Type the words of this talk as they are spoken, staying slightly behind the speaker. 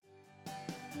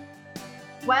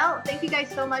Well, thank you guys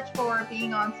so much for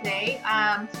being on today.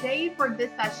 Today for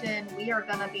this session, we are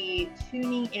going to be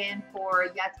tuning in for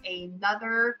yet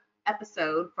another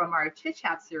episode from our Chit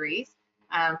Chat series.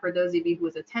 For those of you who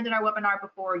has attended our webinar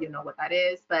before, you know what that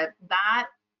is, but that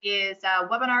is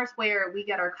webinars where we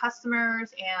get our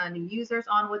customers and users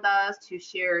on with us to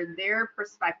share their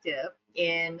perspective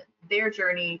in their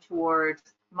journey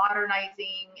towards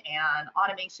modernizing and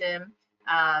automation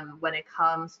when it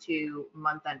comes to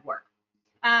month-end work.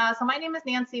 So my name is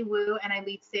Nancy Wu, and I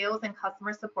lead sales and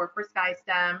customer support for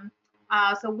SkyStem.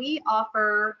 So we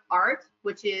offer ART,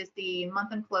 which is the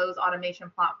month-end close automation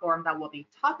platform that we'll be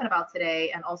talking about today,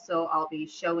 and also I'll be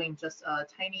showing just a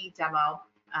tiny demo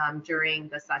during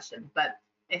the session. But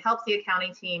it helps the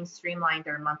accounting team streamline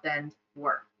their month-end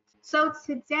work. So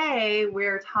today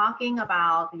we're talking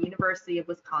about the University of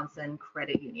Wisconsin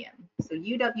Credit Union. So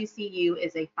UWCU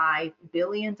is a $5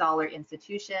 billion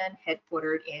institution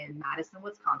headquartered in Madison,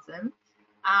 Wisconsin,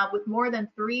 with more than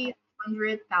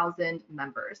 300,000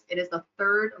 members. It is the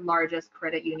third largest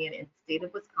credit union in the state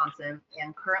of Wisconsin,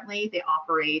 and currently they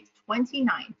operate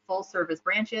 29 full-service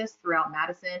branches throughout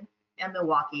Madison and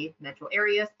Milwaukee metro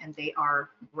areas, and they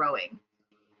are growing.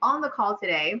 On the call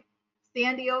today,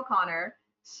 Sandy O'Connor.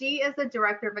 She is the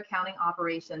Director of Accounting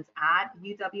Operations at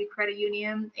UW Credit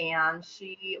Union, and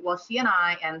she and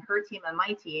I and her team and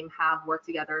my team have worked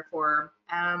together for,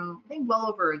 I think, well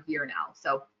over a year now.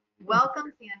 So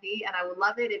welcome, Sandy, and I would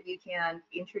love it if you can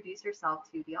introduce yourself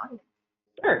to the audience.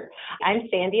 Sure. I'm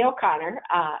Sandy O'Connor,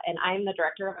 and I'm the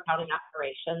Director of Accounting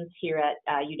Operations here at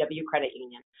UW Credit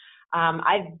Union.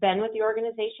 I've been with the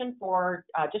organization for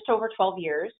just over 12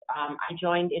 years. I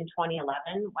joined in 2011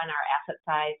 when our asset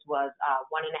size was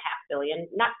 $1.5 billion,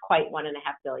 not quite $1.5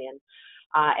 billion.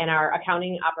 And our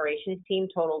accounting operations team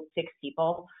totaled 6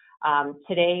 people.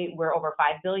 Today, we're over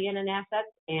 $5 billion in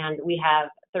assets, and we have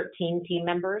 13 team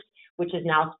members, which is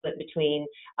now split between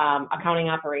accounting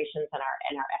operations and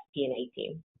our FP&A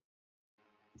team.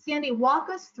 Sandy, walk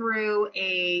us through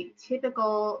a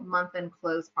typical month-end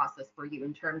close process for you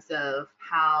in terms of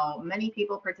how many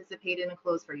people participate in a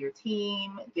close for your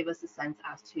team. Give us a sense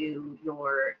as to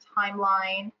your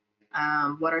timeline.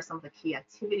 What are some of the key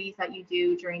activities that you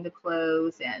do during the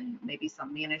close, and maybe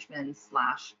some management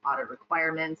 / audit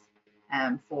requirements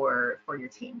for your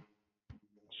team?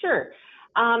 Sure.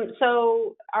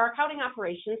 So our accounting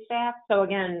operations staff, so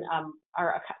again,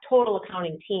 our total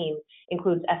accounting team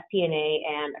includes FP&A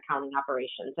and accounting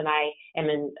operations, and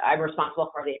I'm responsible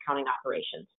for the accounting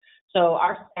operations. So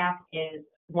our staff is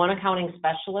one accounting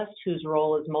specialist whose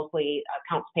role is mostly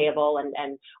accounts payable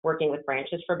and working with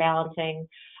branches for balancing.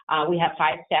 We have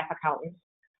 5 staff accountants.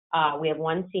 We have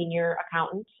 1 senior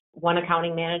accountant, 1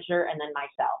 accounting manager, and then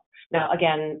myself. Now,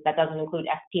 again, that doesn't include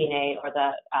FP&A or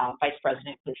the vice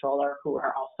president controller, who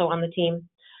are also on the team.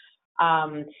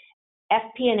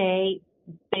 FP&A,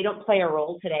 they don't play a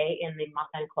role today in the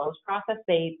month-end close process.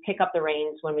 They pick up the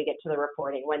reins when we get to the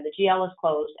reporting. When the GL is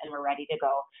closed and we're ready to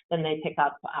go, then they pick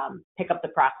up the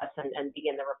process and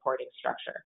begin the reporting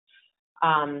structure.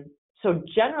 So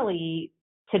generally,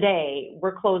 today,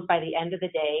 we're closed by the end of the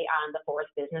day on the 4th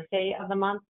business day of the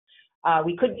month.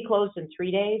 We could be closed in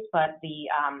 3 days, but the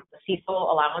CECL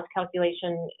allowance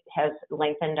calculation has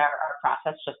lengthened our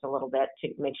process just a little bit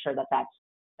to make sure that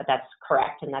that's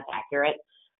correct and that's accurate.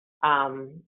 So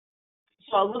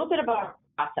a little bit about our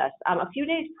process. A few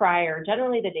days prior,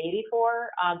 generally the day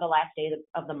before the last day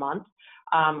of the month,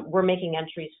 we're making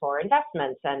entries for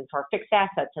investments and for fixed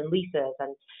assets and leases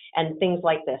and things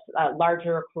like this,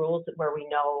 larger accruals where we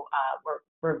know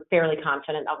we're fairly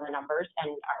confident of the numbers,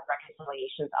 and our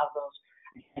reconciliations of those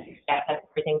fixed assets,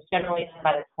 everything's generally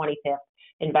by the 25th.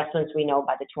 Investments, we know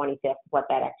by the 25th what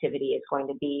that activity is going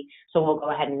to be, so we'll go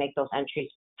ahead and make those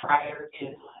entries prior to the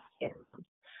last day.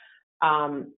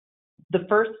 The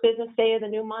first business day of the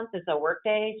new month is a work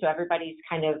day, so everybody's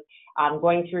kind of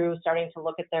going through, starting to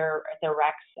look at their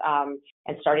recs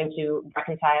and starting to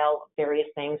reconcile various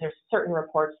things. There's certain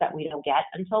reports that we don't get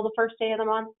until the first day of the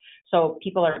month, so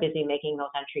people are busy making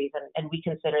those entries, and we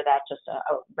consider that just a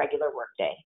regular work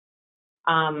day.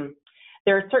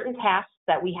 There are certain tasks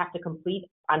that we have to complete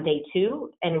on day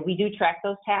 2, and we do track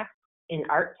those tasks in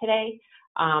ART today.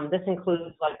 This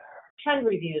includes like trend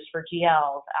reviews for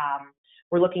GLs.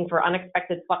 We're looking for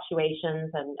unexpected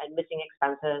fluctuations and missing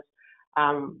expenses.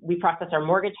 We process our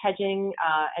mortgage hedging.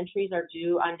 Entries are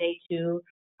due on day 2.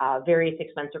 Various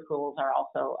expense accruals are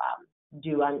also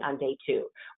due on day 2.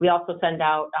 We also send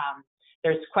out,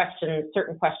 there's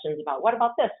certain questions about what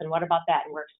about this and what about that,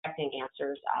 and we're expecting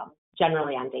answers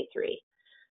generally on day 3.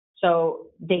 So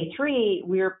day 3,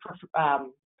 we're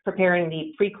preparing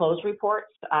the pre-close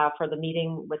reports for the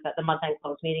meeting with the month-end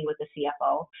close meeting with the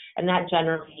CFO, and that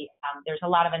generally there's a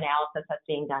lot of analysis that's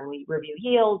being done. We review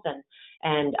yields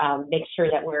and make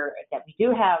sure that we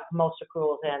do have most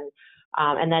accruals in,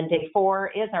 and then day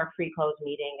 4 is our pre-close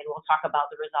meeting, and we'll talk about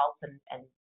the results and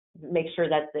make sure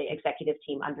that the executive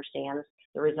team understands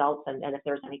the results, and if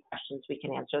there's any questions, we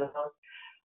can answer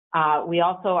those. We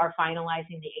also are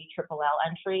finalizing the ALLL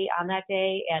entry on that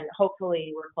day, and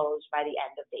hopefully we're closed by the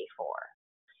end of day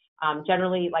 4.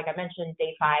 Generally, like I mentioned,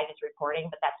 day 5 is reporting,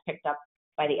 but that's picked up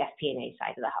by the FP&A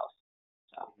side of the house.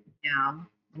 So. Yeah,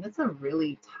 and it's a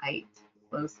really tight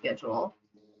close schedule.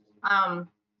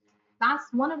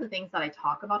 That's one of the things that I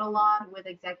talk about a lot with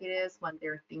executives when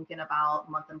they're thinking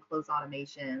about month-end close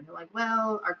automation. They're like,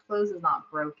 well, our close is not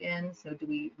broken, so do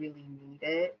we really need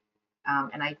it?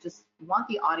 And I just want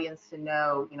the audience to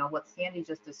know, what Sandy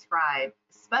just described,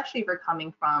 especially if you're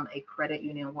coming from a credit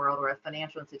union world or a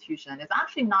financial institution, is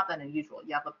actually not that unusual.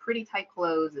 You have a pretty tight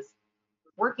close, it's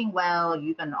working well,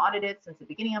 you've been audited since the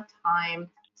beginning of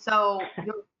time, so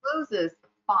your close is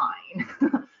fine.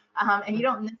 And you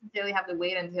don't necessarily have to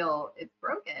wait until it's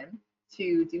broken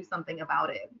to do something about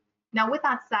it. Now, with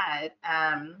that said,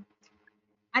 and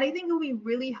I think it would be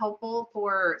really helpful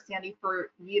for Sandy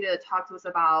for you to talk to us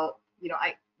about,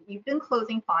 you've been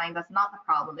closing fine, that's not the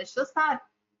problem. It's just that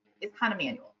it's kind of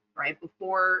manual, right?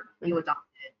 Before you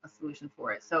adopted a solution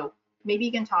for it. So maybe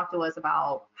you can talk to us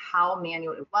about how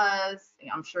manual it was.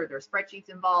 I'm sure there's spreadsheets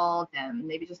involved, and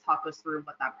maybe just talk us through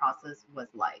what that process was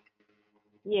like.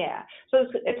 Yeah, so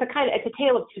it's a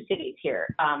tale of two cities here.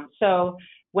 So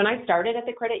when I started at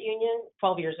the credit union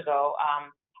 12 years ago,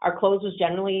 our close was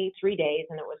generally 3 days,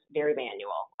 and it was very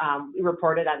manual. We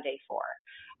reported on day 4.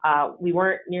 We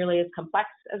weren't nearly as complex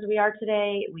as we are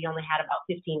today. We only had about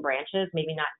 15 branches,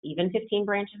 maybe not even 15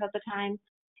 branches at the time.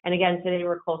 And again, today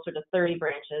we're closer to 30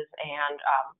 branches, and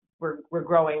we're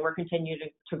growing. We're continuing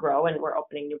to grow, and we're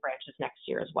opening new branches next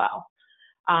year as well.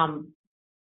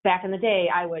 Back in the day,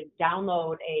 I would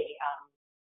download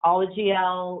all the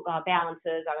GL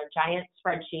balances on a giant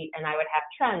spreadsheet, and I would have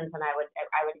trends, and I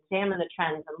would examine the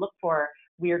trends and look for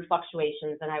weird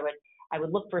fluctuations, and I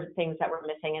would look for things that were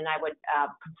missing, and I would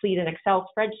complete an Excel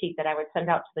spreadsheet that I would send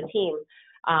out to the team.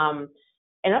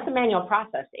 And that's a manual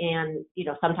process, and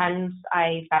sometimes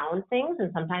I found things,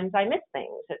 and sometimes I missed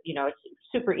things. It's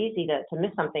super easy to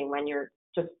miss something when you're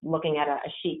just looking at a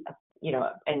sheet,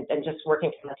 and just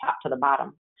working from the top to the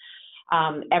bottom.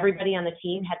 Everybody on the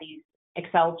team had these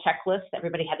Excel checklists.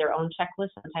 Everybody had their own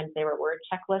checklists. Sometimes they were Word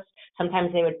checklists.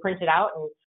 Sometimes they would print it out and,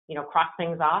 cross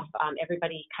things off.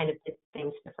 Everybody kind of did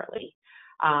things differently.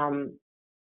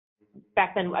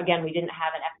 Back then, again, we didn't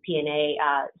have an FP&A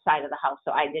side of the house,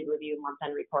 so I did review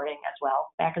month-end reporting as well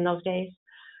back in those days.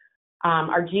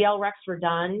 Our GL recs were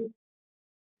done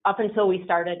up until we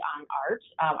started on ART.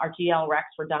 Our GL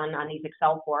recs were done on these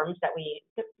Excel forms that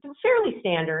they're fairly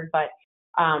standard, but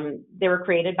they were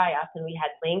created by us, and we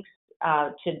had links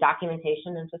to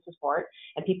documentation and to support,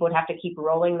 and people would have to keep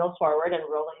rolling those forward and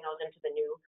rolling those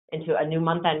into a new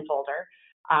month-end folder.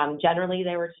 Generally,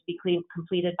 they were to be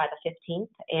completed by the 15th,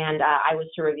 and I was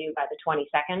to review by the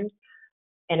 22nd.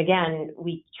 And again,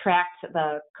 we tracked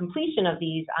the completion of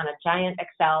these on a giant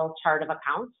Excel chart of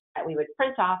accounts that we would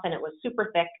print off, and it was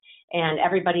super thick, and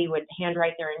everybody would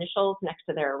handwrite their initials next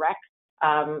to their rec,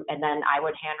 and then I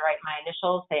would handwrite my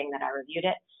initials saying that I reviewed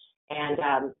it.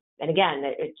 And again,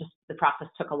 the process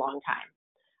took a long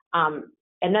time.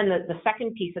 And then the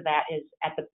second piece of that is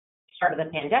at the start of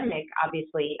the pandemic,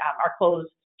 obviously, our close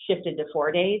shifted to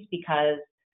 4 days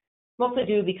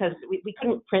mostly because we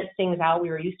couldn't print things out. We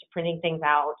were used to printing things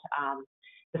out.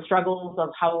 The struggles of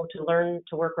how to learn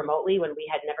to work remotely when we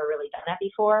had never really done that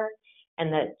before,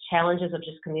 and the challenges of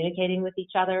just communicating with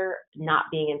each other, not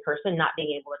being in person, not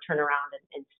being able to turn around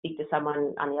and speak to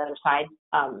someone on the other side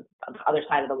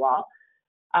of the wall.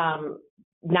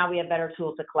 Now we have better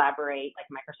tools to collaborate, like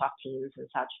Microsoft Teams and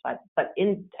such. But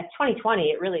in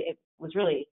 2020, we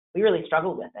really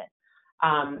struggled with it.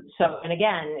 And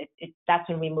again, that's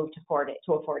when we moved to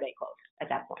a 4-day close at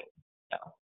that point. So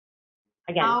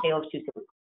again, tale of two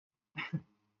cities.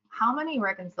 How many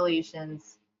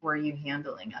reconciliations were you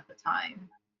handling at the time?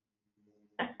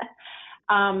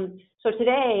 So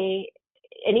today,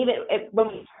 and even when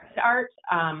we started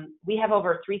ART, we have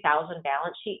over 3,000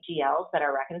 balance sheet GLs that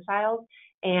are reconciled,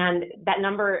 and that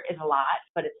number is a lot,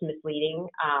 but it's misleading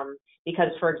because,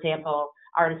 for example,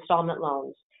 our installment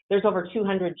loans, there's over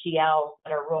 200 GLs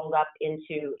that are rolled up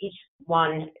into each,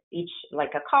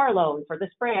 like a car loan for this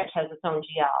branch has its own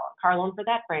GL, a car loan for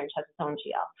that branch has its own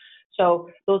GL. So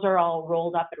those are all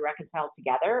rolled up and reconciled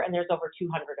together, and there's over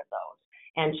 200 of those.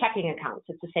 And checking accounts,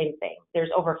 it's the same thing.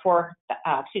 There's over 400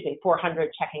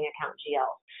 checking account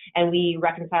GLs. And we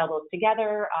reconcile those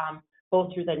together,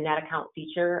 both through the net account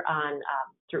feature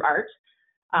through ART.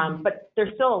 But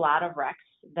there's still a lot of recs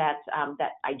that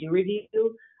I do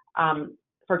review.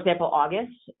 For example,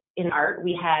 August in ART,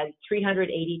 we had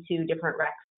 382 different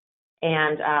recs,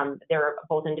 and they're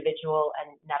both individual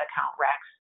and net account recs.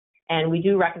 And we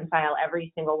do reconcile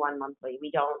every single one monthly.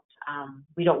 We don't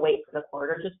wait for the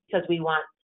quarter just because we want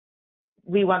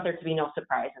there to be no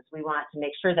surprises. We want to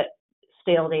make sure that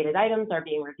stale dated items are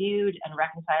being reviewed and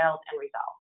reconciled and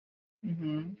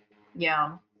resolved.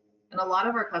 Yeah. And a lot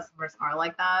of our customers are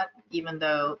like that, even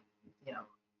though,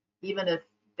 even if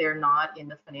they're not in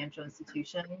the financial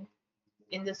institution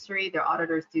industry, their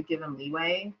auditors do give them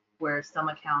leeway where some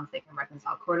accounts they can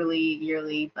reconcile quarterly,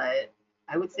 yearly, but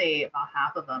I would say about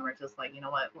half of them are just like, you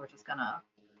know what, we're just gonna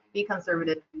be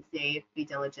conservative, be safe, be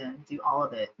diligent, do all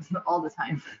of it all the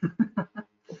time.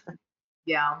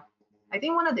 Yeah. I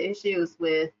think one of the issues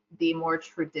with the more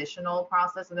traditional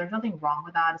process, and there's nothing wrong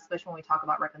with that, especially when we talk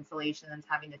about reconciliations,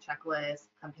 having the checklist,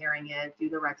 comparing it, do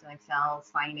the recs in Excel,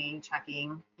 signing,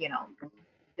 checking,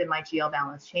 did my GL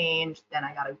balance change? Then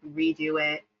I got to redo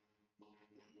it.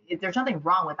 There's nothing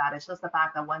wrong with that. It's just the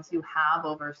fact that once you have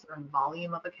over a certain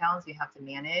volume of accounts you have to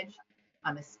manage,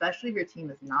 especially if your team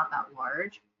is not that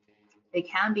large, it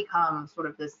can become sort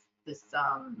of this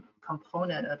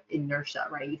component of inertia,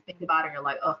 right? You think about it and you're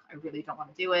like, oh, I really don't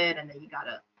want to do it. And then you got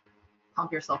to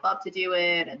pump yourself up to do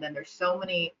it. And then there's so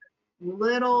many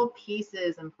little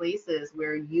pieces and places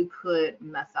where you could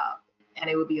mess up and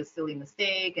it would be a silly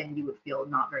mistake and you would feel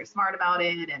not very smart about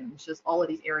it. And it's just all of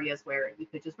these areas where you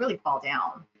could just really fall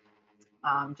down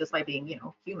just by being,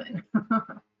 human,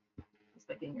 just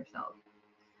by being yourself.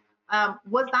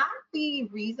 Was that the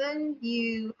reason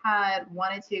you had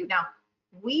wanted to? Now,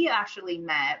 we actually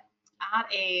met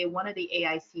at one of the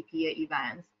AICPA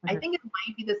events. I think it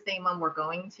might be the same one we're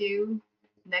going to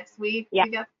next week.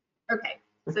 Yeah. Okay.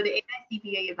 So the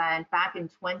AICPA event back in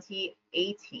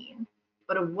 2018,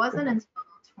 but it wasn't until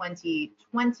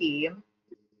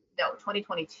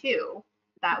 2022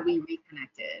 that we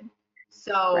reconnected.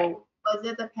 So right. Was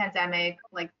it the pandemic,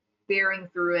 like bearing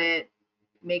through it,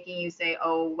 making you say,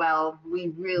 oh, well, we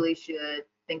really should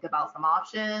think about some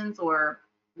options, or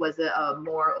was it a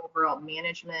more overall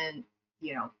management,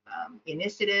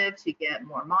 initiative to get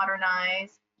more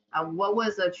modernized? What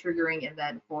was a triggering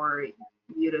event for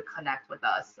you to connect with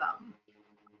us?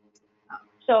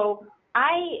 So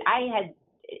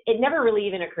it never really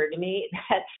even occurred to me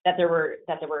that there were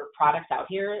products out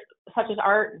here such as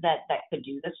ART that could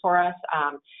do this for us.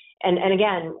 And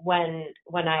again, when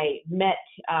I met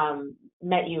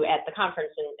you at the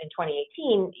conference in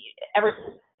 2018, ever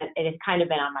since it has kind of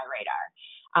been on my radar.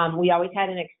 We always had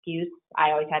an excuse.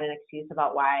 I always had an excuse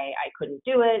about why I couldn't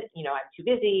do it. I'm too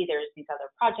busy. There's these other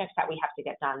projects that we have to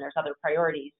get done. There's other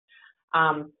priorities.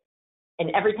 And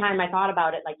every time I thought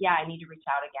about it, like, yeah, I need to reach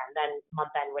out again, then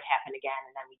month end would happen again,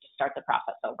 and then we just start the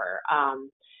process over.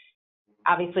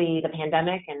 Obviously, the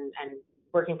pandemic and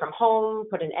working from home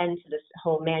put an end to this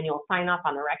whole manual sign off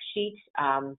on the rec sheet.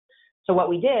 So what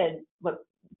we did,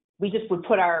 we just would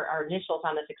put our initials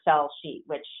on this Excel sheet,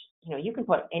 which, you can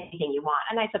put anything you want.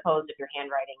 And I suppose if you're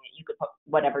handwriting it, you could put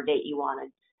whatever date you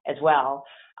wanted as well.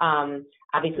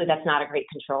 Obviously, that's not a great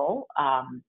control.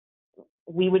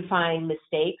 We would find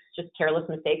mistakes, just careless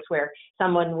mistakes, where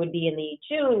someone would be in the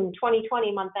June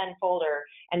 2020 month-end folder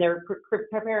and they're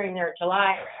preparing their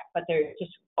July, but they're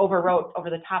just overwrote over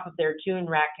the top of their June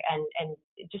rec, and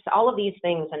just all of these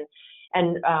things,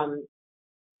 and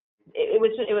it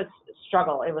was a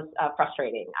struggle. It was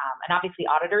frustrating, and obviously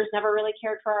auditors never really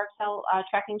cared for our Excel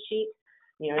tracking sheet.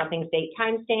 Nothing's date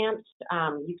time stamped.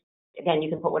 You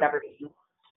can put whatever you want.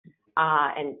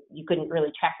 And you couldn't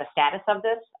really track the status of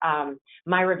this.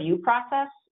 My review process,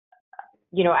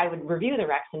 I would review the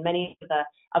recs, and many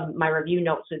of my review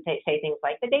notes would say things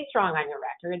like the date's wrong on your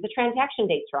rec, or the transaction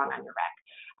date's wrong on your rec.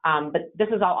 But this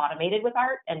is all automated with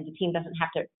ART, and the team doesn't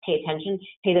have to pay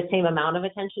the same amount of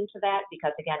attention to that,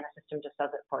 because again, the system just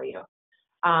does it for you.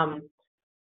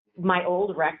 My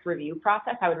old rec review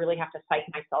process, I would really have to psych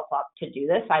myself up to do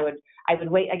this. I would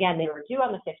wait, again, they were due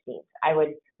on the 15th. I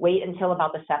would wait until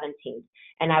about the 17th,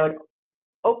 and I would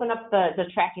open up the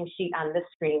tracking sheet on this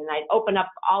screen, and I'd open up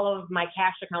all of my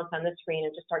cash accounts on this screen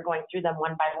and just start going through them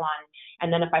one by one.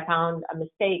 And then if I found a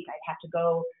mistake, I'd have to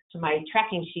go to my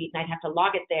tracking sheet and I'd have to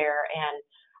log it there,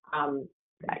 and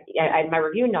my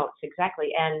review notes,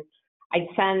 exactly. And I'd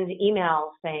send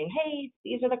emails saying, hey,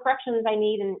 these are the corrections I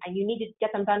need, and you need to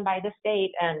get them done by this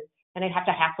date. And I'd have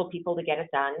to hassle people to get it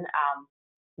done.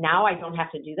 Now I don't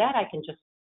have to do that. I can just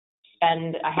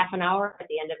spend a half an hour at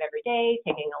the end of every day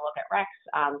taking a look at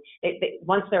recs.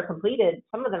 Once they're completed,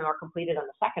 some of them are completed on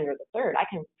the second or the third. I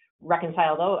can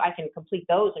reconcile those. I can complete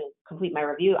those and complete my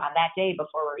review on that day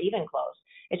before we're even closed.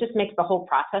 It just makes the whole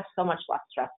process so much less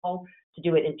stressful to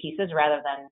do it in pieces rather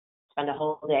than spend a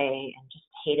whole day and just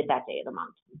hated that day of the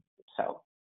month. So.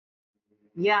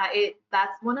 Yeah,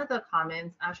 that's one of the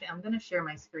comments. Actually, I'm going to share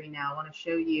my screen now. I want to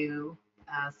show you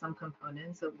some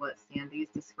components of what Sandy is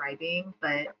describing,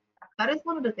 but that is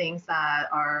one of the things that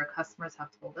our customers have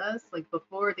told us. Like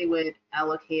before, they would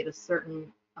allocate a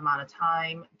certain amount of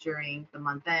time during the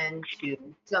month end to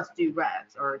just do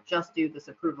recs or just do this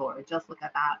approval or just look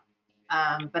at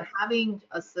that. But having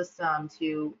a system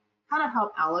to kind of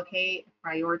help allocate,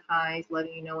 prioritize,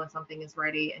 letting you know when something is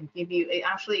ready, and give you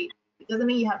it doesn't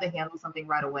mean you have to handle something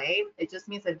right away. It just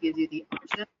means that it gives you the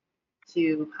option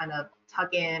to kind of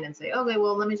tuck in and say, okay,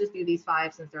 well, let me just do these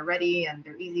 5 since they're ready and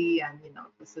they're easy, and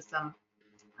the system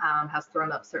has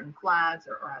thrown up certain flags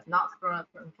or has not thrown up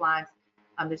certain flags.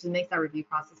 It just makes that review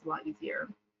process a lot easier.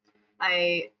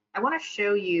 I want to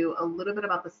show you a little bit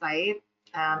about the site.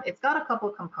 It's got a couple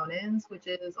of components, which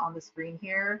is on the screen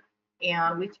here.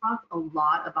 And we talked a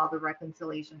lot about the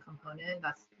reconciliation component,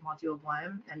 that's module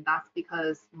 1, and that's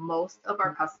because most of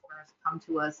our customers come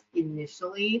to us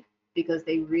initially because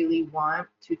they really want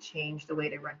to change the way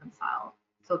they reconcile.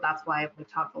 So that's why we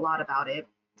talked a lot about it.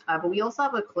 But we also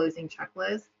have a closing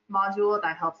checklist module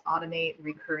that helps automate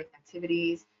recurring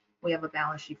activities. We have a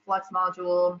balance sheet flex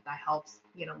module that helps,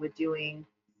 with doing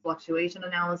fluctuation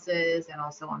analysis, and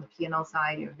also on the P&L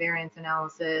side, your variance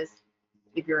analysis.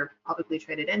 If you're a publicly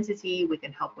traded entity, we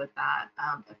can help with that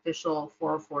official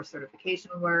 404 certification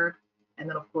work. And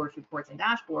then of course, reports and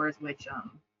dashboards,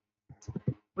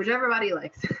 which everybody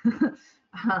likes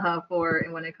for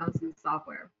when it comes to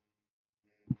software.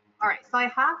 All right, so I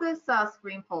have this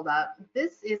screen pulled up.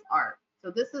 This is ARC.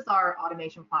 So this is our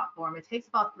automation platform. It takes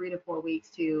about 3 to 4 weeks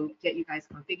to get you guys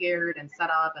configured and set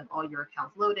up and all your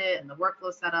accounts loaded and the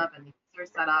workflow set up and the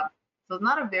user set up. So it's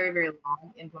not a very, very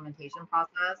long implementation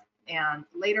process. And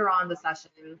later on the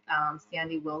session,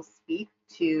 Sandy will speak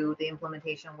to the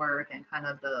implementation work and kind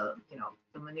of the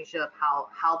minutia of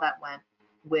how that went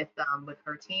with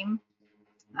her team.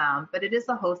 But it is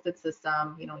a hosted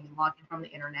system. You log in from the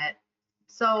internet.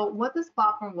 So what this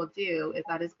platform will do is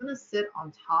that it's going to sit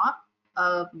on top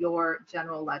of your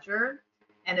general ledger,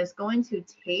 and it's going to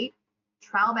take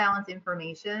trial balance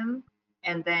information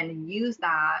and then use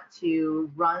that to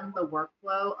run the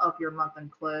workflow of your month-end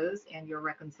close and your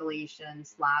reconciliation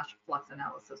 / flux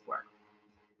analysis work.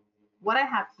 What I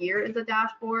have here is a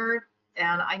dashboard,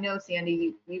 and I know,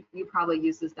 Sandy, you probably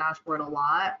use this dashboard a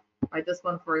lot, right? This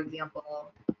one, for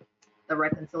example, the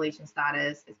reconciliation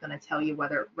status is going to tell you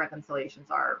whether reconciliations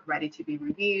are ready to be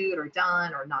reviewed or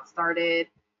done or not started.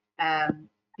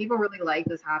 People really like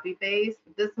this happy face.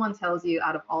 This one tells you,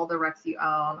 out of all the recs you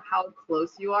own, how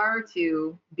close you are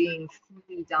to being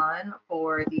truly done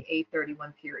for the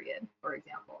 8/31 period, for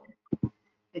example.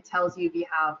 It tells you if you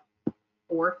have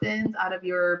orphans out of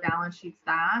your balance sheet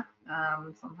stack.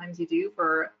 Sometimes you do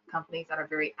for companies that are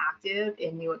very active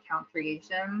in new account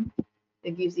creation.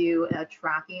 It gives you a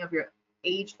tracking of your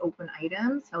aged open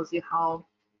items, tells you how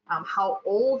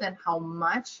old and how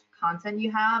much content you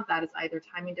have. That is either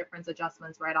timing difference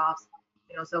adjustments, write-offs,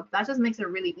 so that just makes it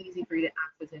really easy for you to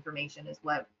access information is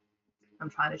what I'm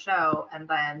trying to show. And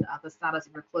then the status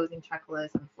of your closing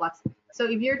checklist and flex. So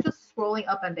if you're just scrolling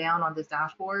up and down on this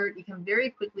dashboard, you can very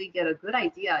quickly get a good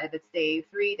idea if it's day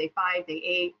 3, day 5, day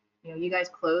 8. You guys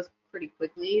close pretty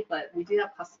quickly, but we do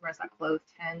have customers that close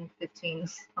 10, 15,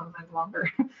 sometimes longer.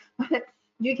 But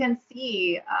you can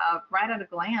see right at a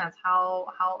glance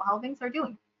how things are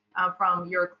doing from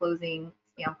your closing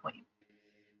standpoint.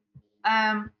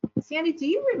 Sandy, do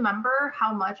you remember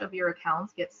how much of your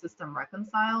accounts get system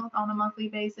reconciled on a monthly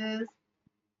basis?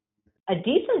 A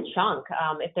decent chunk.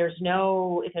 If there's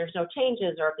no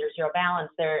changes or if there's zero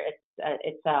balance there,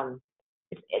 it's fun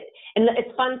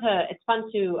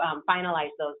to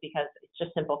finalize those because it's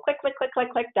just simple. Click, click, click,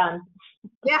 click, click, done.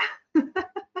 Yeah.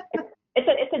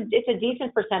 It's a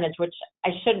decent percentage, which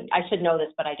I should know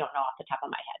this, but I don't know off the top of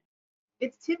my head.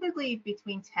 It's typically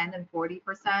between 10 and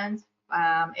 40%,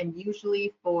 and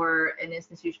usually for an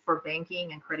institution, for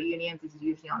banking and credit unions, is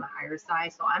usually on the higher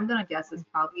side. So I'm gonna guess it's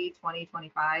probably 20,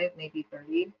 25, maybe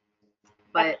 30.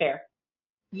 But that's fair.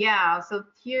 Yeah. So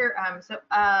here,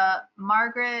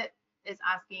 Margaret is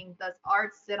asking, does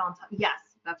ART sit on top? Yes,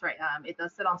 that's right. It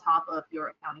does sit on top of your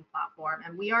accounting platform,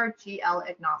 and we are GL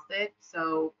agnostic.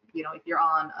 So if you're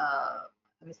on,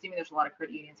 I'm assuming there's a lot of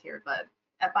credit unions here, but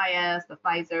FIS, the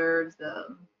Pfizer's,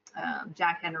 the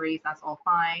Jack Henry's, that's all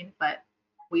fine. But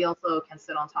We also can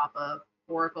sit on top of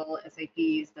Oracle,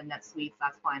 SAPs, the NetSuites,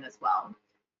 that's fine as well.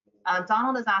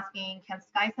 Donald is asking, can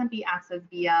SkySend be accessed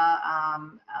via a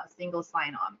single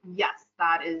sign-on? Yes,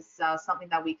 that is something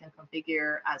that we can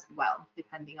configure as well,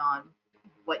 depending on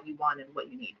what you want and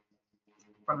what you need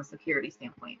from a security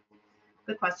standpoint.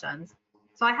 Good questions.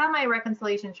 So I have my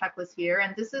reconciliation checklist here,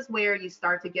 and this is where you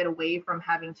start to get away from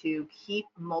having to keep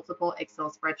multiple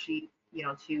Excel spreadsheets,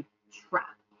 to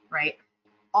track, right?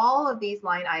 All of these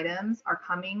line items are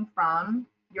coming from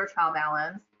your trial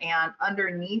balance, and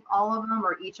underneath all of them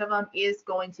or each of them is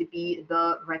going to be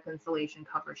the reconciliation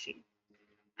cover sheet.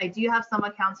 I do have some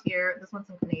accounts here. This one's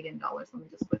in Canadian dollars. Let me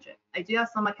just switch it. I do have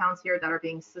some accounts here that are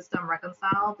being system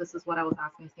reconciled. This is what I was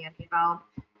asking Sandy about.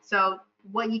 So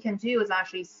what you can do is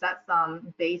actually set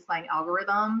some baseline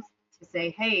algorithms to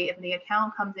say, hey, if the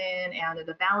account comes in and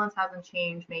the balance hasn't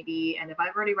changed maybe, and if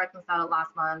I've already reconciled it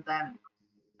last month, then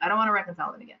I don't want to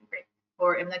reconcile it again. Great.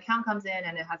 Or if the account comes in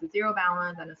and it has a zero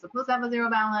balance and it's supposed to have a zero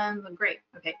balance, then great.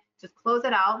 Okay, just close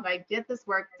it out, right? Get this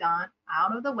work done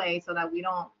out of the way so that we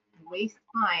don't waste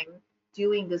time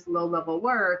doing this low level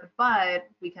work, but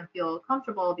we can feel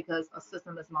comfortable because a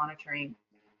system is monitoring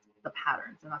the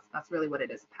patterns, and that's really what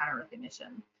it is, pattern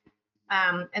recognition.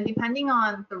 And depending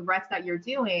on the recs that you're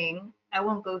doing, I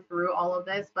won't go through all of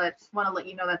this, but just want to let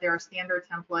you know that there are standard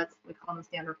templates, we call them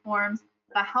standard forms,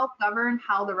 that help govern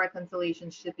how the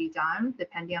reconciliation should be done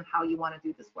depending on how you want to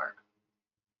do this work.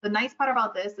 The nice part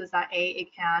about this is that it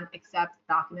can accept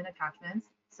document attachments.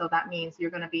 So that means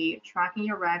you're going to be tracking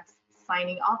your recs,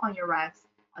 signing off on your recs,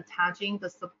 attaching the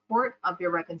support of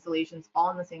your reconciliations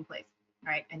all in the same place,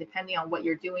 right? And depending on what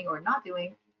you're doing or not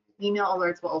doing, email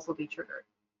alerts will also be triggered.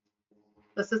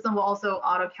 The system will also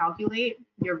auto-calculate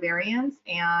your variance,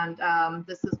 and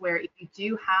this is where if you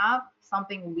do have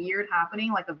something weird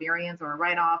happening, like a variance or a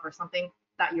write-off or something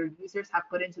that your users have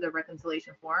put into the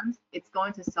reconciliation forms, it's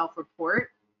going to self-report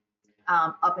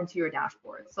up into your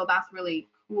dashboard. So that's really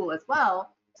cool as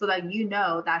well, so that you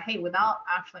know that, hey, without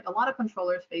actually, a lot of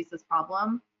controllers face this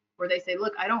problem where they say,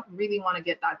 look, I don't really want to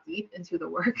get that deep into the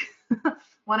work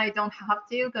when I don't have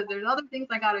to, because there's other things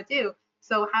I got to do.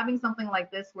 So having something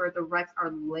like this where the recs are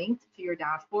linked to your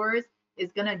dashboards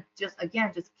is going to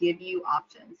just give you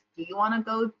options. Do you want to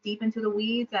go deep into the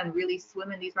weeds and really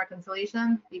swim in these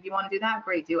reconciliations? If you want to do that,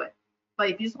 great, do it. But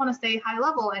if you just want to stay high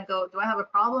level and go, do I have a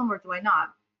problem or do I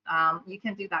not? You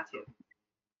can do that too.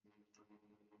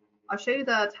 I'll show you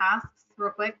the tasks real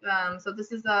quick. So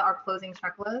this is our closing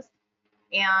checklist.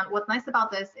 And what's nice about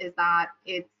this is that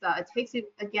it takes you,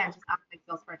 again, just out of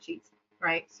Excel spreadsheets,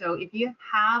 right? So if you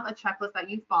have a checklist that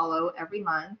you follow every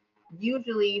month,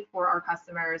 usually for our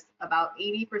customers, about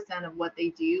 80% of what they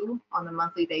do on a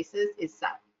monthly basis is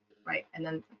set, right? And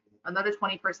then another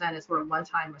 20% is sort of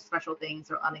one-time or special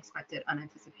things or unexpected,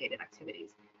 unanticipated activities.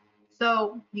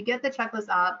 So you get the checklist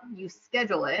up, you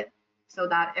schedule it so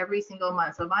that every single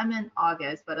month, so if I'm in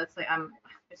August, but let's say I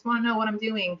just want to know what I'm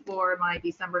doing for my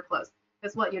December close.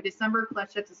 Guess what? Your December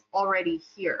close checklist is already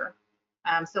here.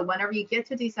 So whenever you get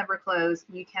to December close,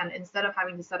 you can, instead of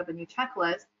having to set up a new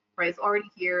checklist, right, it's already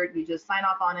here. You just sign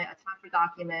off on it, attach your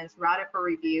documents, route it for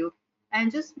review,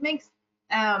 and just makes,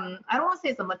 I don't want to say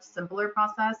it's a much simpler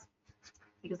process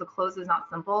because the close is not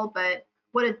simple, but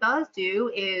what it does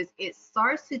do is it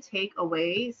starts to take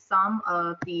away some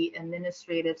of the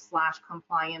administrative /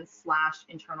 compliance /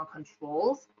 internal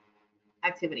controls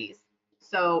activities.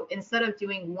 So instead of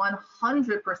doing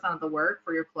 100% of the work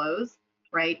for your close,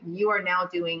 right, you are now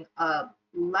doing a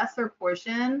lesser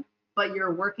portion, but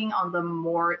you're working on the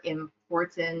more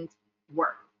important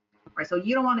work, right? So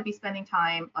you don't want to be spending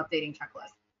time updating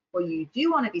checklists, but you do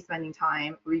want to be spending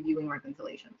time reviewing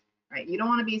reconciliations, right? You don't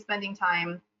want to be spending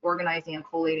time organizing and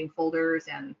collating folders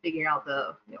and figuring out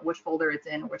the which folder it's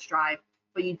in, which drive,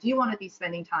 but you do want to be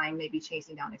spending time maybe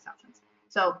chasing down exceptions.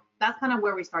 So that's kind of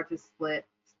where we start to split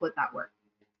that work.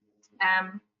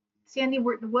 Sandy,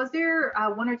 was there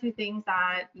one or two things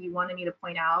that you wanted me to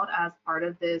point out as part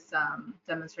of this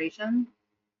demonstration?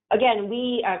 Again,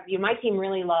 my team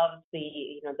really loves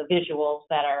the visuals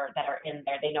that are in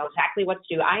there. They know exactly what's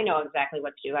due. I know exactly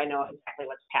what's due. I know exactly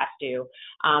what's past due.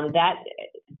 That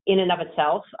in and of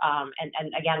itself,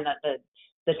 and again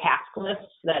the task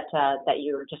lists that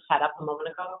you just had up a moment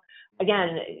ago.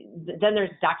 Again, then there's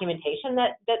documentation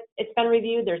that it's been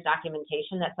reviewed. There's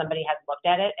documentation that somebody has looked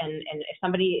at it, and if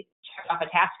somebody checked off a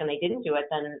task and they didn't do it,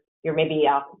 then you're maybe,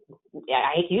 I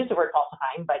hate to use the word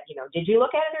falsifying, but did you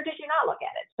look at it or did you not look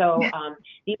at it? So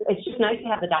it's just nice to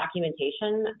have the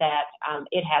documentation that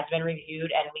it has been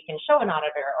reviewed, and we can show an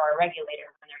auditor or a regulator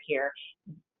when they're here.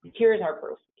 Here's our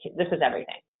proof. This is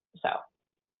everything. So.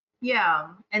 Yeah,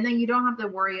 and then you don't have to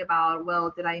worry about,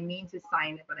 well, did I mean to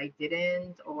sign it but I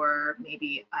didn't, or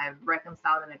maybe I've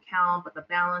reconciled an account but the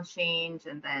balance changed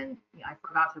and then I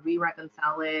forgot to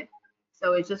re-reconcile it.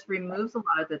 So it just removes a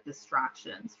lot of the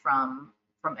distractions from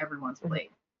everyone's Mhm.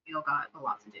 plate. We all got a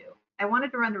lot to do. I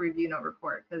wanted to run the review note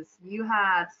report because you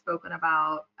had spoken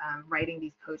about writing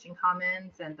these coaching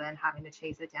comments and then having to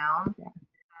chase it down. Yeah.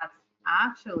 That's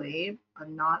actually a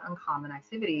not uncommon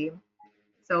activity.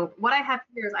 So what I have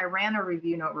here is I ran a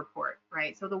review note report,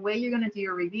 right? So the way you're going to do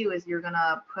your review is you're going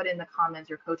to put in the comments,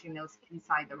 your coaching notes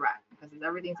inside the rec because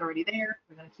everything's already there.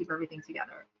 You're going to keep everything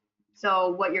together.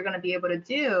 So what you're going to be able to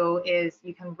do is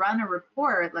you can run a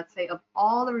report, let's say, of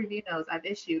all the review notes I've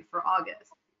issued for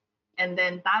August. And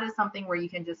then that is something where you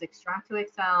can just extract to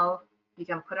Excel, you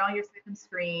can put it on your second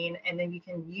screen, and then you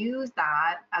can use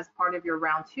that as part of your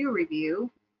round two review.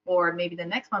 Or maybe the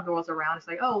next month rolls around, it's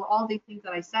like, oh, all these things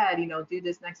that I said, do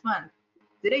this next month.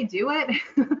 Did I do it?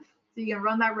 So you can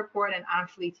run that report and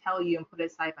actually tell you and put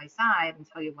it side by side and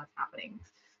tell you what's happening.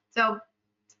 So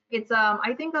it's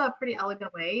I think a pretty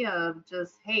elegant way of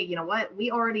just, hey, you know what, we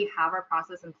already have our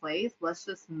process in place, let's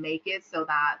just make it so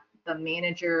that the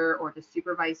manager or the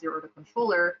supervisor or the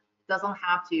controller doesn't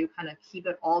have to kind of keep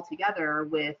it all together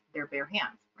with their bare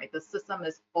hands, right? The system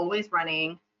is always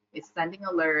running, it's sending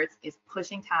alerts, it's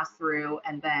pushing tasks through,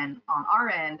 and then on our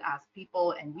end as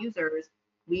people and users,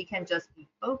 we can just be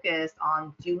focused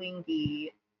on doing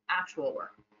the actual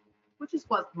work, which is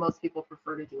what most people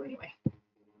prefer to do anyway.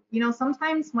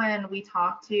 Sometimes when we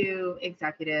talk to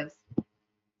executives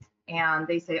and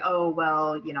they say, oh,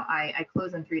 well, I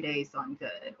close in 3 days, so I'm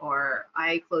good, or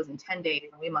I close in 10 days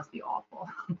and we must be awful.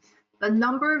 The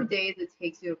number of days it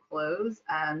takes you to close,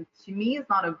 to me, is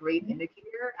not a great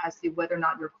indicator as to whether or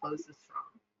not your close is strong,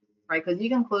 right? Because you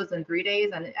can close in 3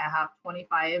 days and have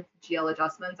 25 GL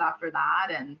adjustments after that,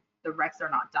 and the recs are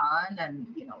not done, and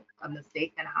a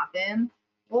mistake can happen.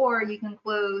 Or you can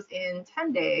close in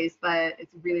 10 days, but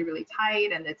it's really, really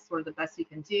tight, and it's sort of the best you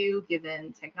can do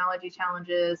given technology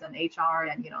challenges and HR,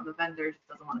 and the vendor just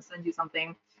doesn't want to send you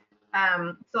something.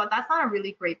 So that's not a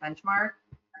really great benchmark.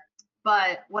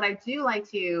 But what I do like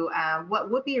to,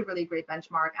 what would be a really great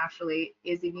benchmark actually,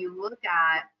 is if you look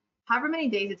at however many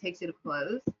days it takes you to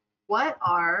close, what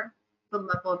are the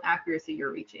level of accuracy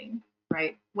you're reaching,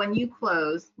 right? When you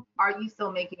close, are you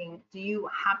still making, do you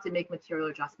have to make material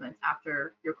adjustments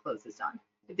after your close is done?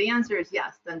 If the answer is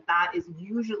yes, then that is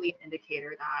usually an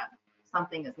indicator that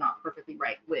something is not perfectly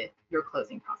right with your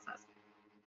closing process.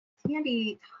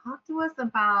 Candy, talk to us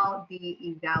about the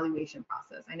evaluation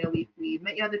process. I know we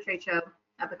met you at the trade show,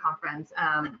 at the conference.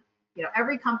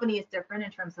 Every company is different in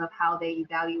terms of how they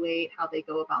evaluate, how they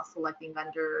go about selecting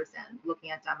vendors and looking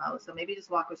at demos. So maybe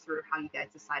just walk us through how you guys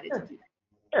decided to Sure. do that.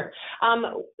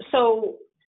 Sure. So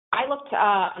I looked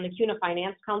on the CUNA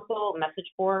Finance Council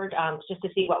message board just to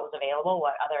see what was available,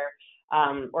 what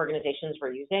other organizations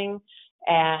were using.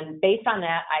 And based on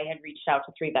that, I had reached out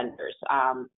to 3 vendors,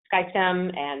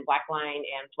 SkyStem and Blackline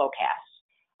and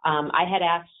Flowcast. I had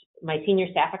asked my senior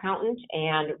staff accountant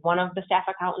and one of the staff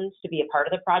accountants to be a part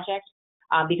of the project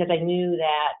because I knew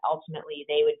that ultimately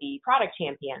they would be product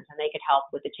champions and they could help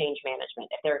with the change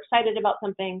management. If they're excited about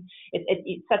something,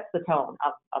 it sets the tone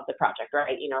of the project,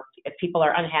 right? If people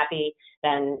are unhappy,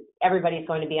 then everybody's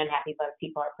going to be unhappy, but if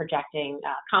people are projecting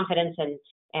confidence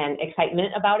and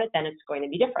excitement about it, then it's going to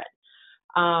be different.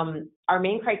 Our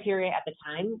main criteria at the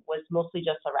time was mostly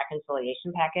just a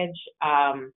reconciliation package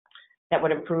that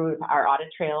would improve our audit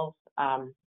trails.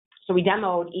 So we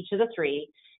demoed each of the 3,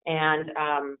 and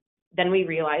then we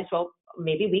realized, well,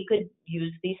 maybe we could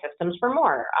use these systems for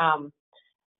more.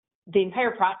 The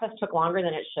entire process took longer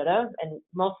than it should have, and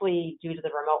mostly due to the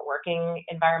remote working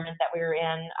environment that we were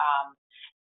in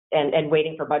and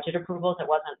waiting for budget approvals. It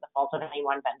wasn't the fault of any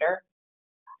one vendor.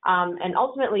 And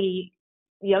ultimately,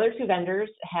 the other 2 vendors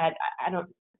had,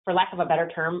 for lack of a better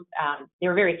term, they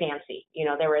were very fancy.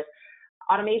 There was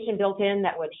automation built in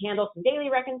that would handle some daily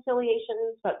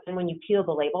reconciliations, but then when you peel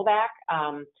the label back,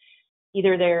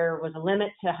 either there was a limit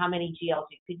to how many GLs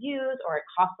you could use, or it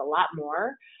cost a lot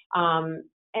more.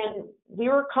 And we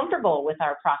were comfortable with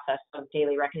our process of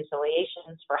daily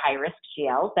reconciliations for high-risk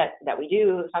GLs that we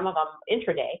do, some of them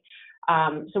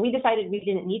intraday. So we decided we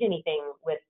didn't need anything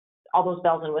with all those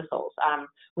bells and whistles.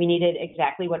 We needed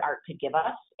exactly what ART could give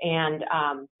us. And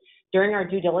during our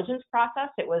due diligence process,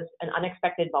 it was an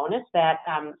unexpected bonus that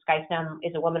SkyStem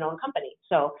is a woman-owned company.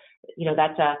 So,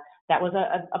 that was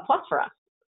a plus for us.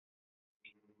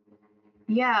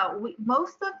 Yeah,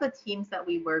 most of the teams that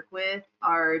we work with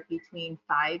are between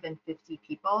 5 and 50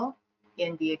 people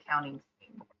in the accounting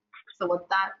team. So what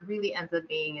that really ends up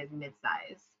being is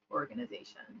mid-size.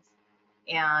 organizations.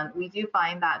 And we do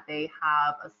find that they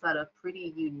have a set of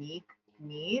pretty unique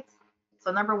needs.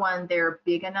 So number one, they're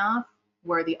big enough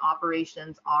where the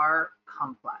operations are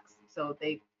complex. So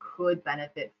they could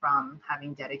benefit from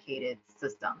having dedicated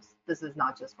systems. This is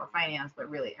not just for finance, but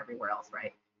really everywhere else,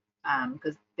 right?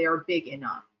 Because they're big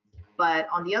enough. But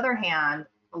on the other hand,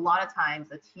 a lot of times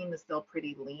the team is still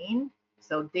pretty lean.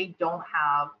 So they don't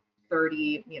have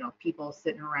 30, people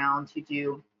sitting around to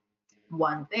do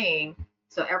one thing.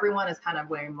 So everyone is kind of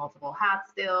wearing multiple hats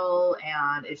still,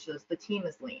 and it's just the team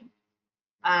is lean.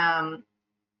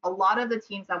 A lot of the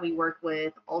teams that we work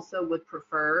with also would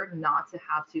prefer not to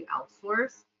have to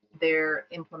outsource their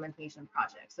implementation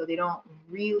project. So they don't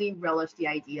really relish the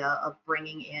idea of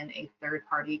bringing in a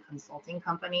third-party consulting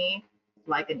company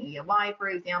like an EY, for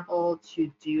example,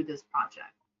 to do this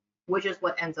project, which is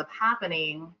what ends up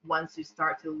happening once you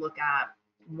start to look at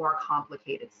more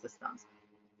complicated systems,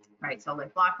 right? So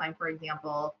like Blockline, for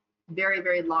example, very,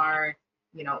 very large,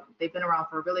 they've been around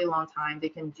for a really long time. They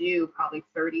can do probably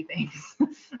 30 things.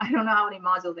 I don't know how many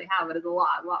modules they have, but it's a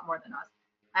lot more than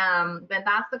us. Then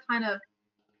that's the kind of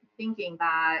thinking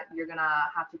that you're gonna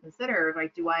have to consider,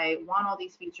 like, do I want all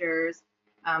these features?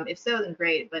 If so, then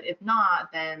great. But if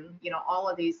not, then, all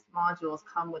of these modules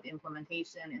come with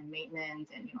implementation and maintenance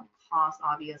and, cost,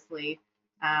 obviously.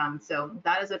 So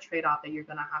that is a trade-off that you're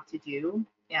gonna have to do.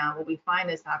 And what we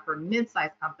find is that for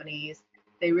mid-sized companies,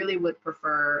 they really would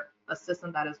prefer a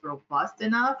system that is robust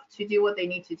enough to do what they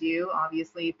need to do,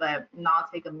 obviously, but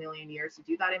not take a million years to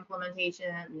do that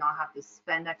implementation, not have to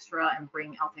spend extra and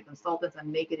bring outside consultants and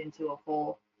make it into a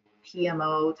whole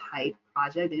PMO type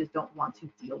project. They just don't want to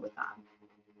deal with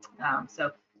that.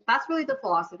 So that's really the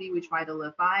philosophy we try to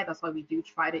live by. That's why we do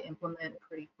try to implement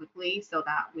pretty quickly so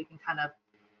that we can kind of,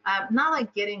 not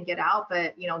like get in, get out,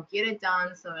 but, get it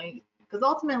done. So, because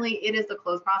ultimately it is the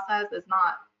close process. It's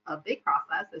not a big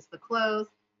process. It's the close.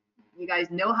 You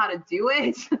guys know how to do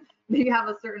it. You have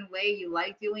a certain way you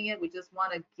like doing it. We just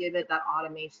want to give it that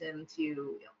automation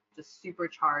to just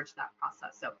supercharge that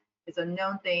process. So it's a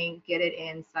known thing. Get it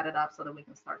in, set it up so that we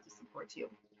can start to support you.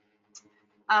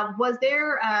 Was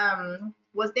there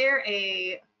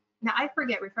a, now I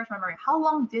forget, refresh my memory, how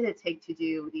long did it take to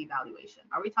do the evaluation?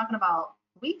 Are we talking about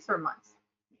weeks or months?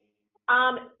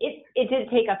 It did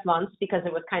take us months because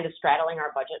it was kind of straddling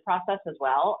our budget process as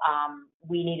well.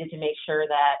 We needed to make sure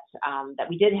that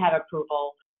we did have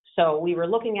approval. So we were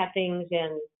looking at things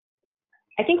in,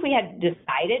 I think we had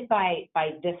decided by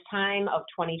this time of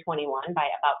 2021, by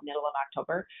about middle of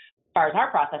October, as far as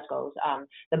our process goes.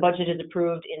 The budget is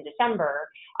approved in December,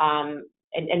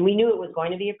 and we knew it was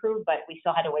going to be approved, but we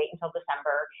still had to wait until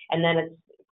December. And then it's,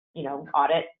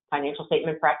 audit, financial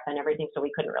statement prep and everything, so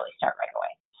we couldn't really start right away.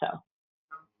 So.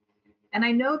 And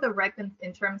I know the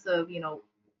in terms of,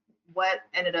 what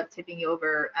ended up tipping you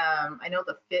over, I know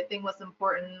the fit thing was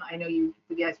important. I know you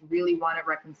guys really wanted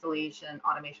reconciliation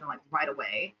automation like right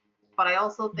away, but I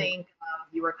also think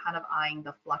you were kind of eyeing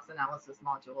the flux analysis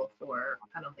module for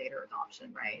kind of later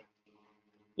adoption, right?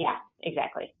 Yeah,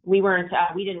 exactly. We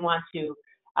didn't want to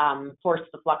force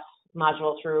the flux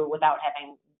module through without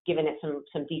having given it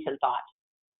some decent thought.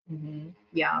 Mm-hmm.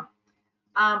 Yeah.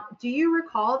 Do you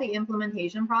recall the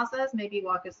implementation process? Maybe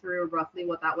walk us through roughly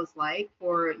what that was like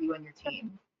for you and your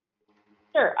team.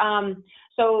 Sure.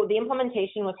 So the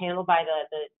implementation was handled by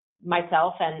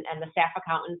myself and the staff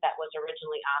accountant that was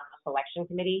originally on the selection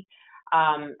committee.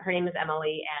 Her name is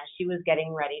Emily, and she was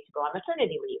getting ready to go on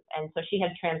maternity leave. And so she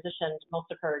had transitioned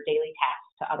most of her daily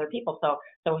tasks to other people.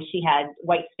 So she had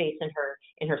white space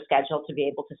in her schedule to be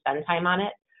able to spend time on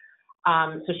it.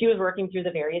 So she was working through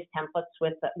the various templates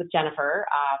with Jennifer,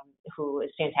 who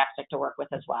is fantastic to work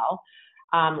with as well.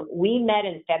 We met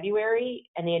in February,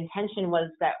 and the intention was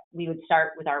that we would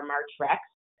start with our March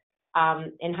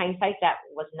recs. In hindsight, that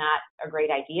was not a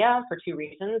great idea for two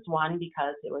reasons. One,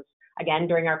 because it was, again,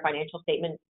 during our financial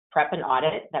statement prep and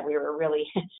audit that we were really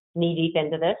knee deep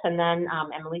into this. And then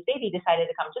Emily's baby decided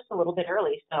to come just a little bit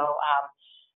early.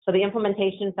 So the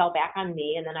implementation fell back on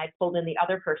me, and then I pulled in the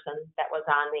other person that was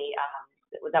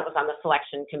on the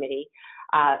selection committee.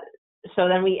 So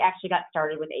then we actually got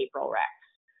started with April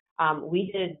recs.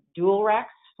 We did dual recs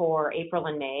for April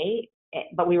and May,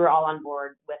 but we were all on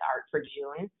board with ART for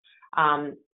June.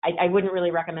 I wouldn't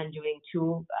really recommend doing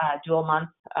two dual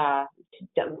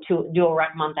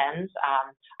rec month ends.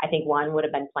 I think one would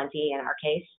have been plenty in our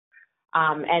case.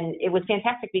 And it was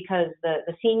fantastic because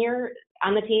the senior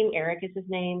on the team, Eric is his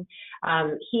name,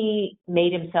 he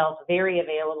made himself very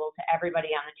available to everybody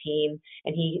on the team,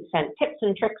 and he sent tips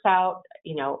and tricks out,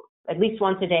 at least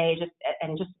once a day,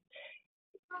 just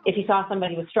if he saw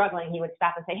somebody was struggling, he would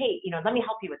stop and say, hey, let me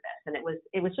help you with this. And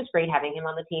it was just great having him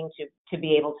on the team to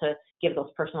be able to give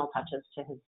those personal touches to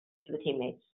the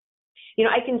teammates.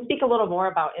 I can speak a little more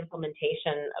about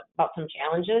implementation, about some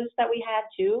challenges that we had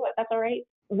too, if that's all right.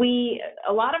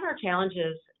 A lot of our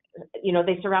challenges,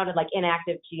 they surrounded like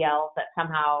inactive GLs that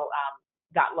somehow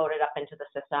got loaded up into the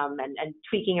system and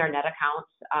tweaking our net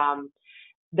accounts.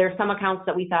 There's some accounts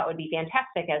that we thought would be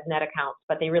fantastic as net accounts,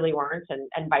 but they really weren't,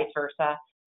 and vice versa.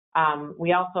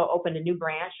 We also opened a new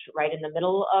branch right in the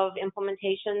middle of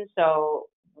implementation, so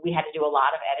we had to do a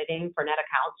lot of editing for net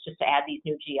accounts just to add these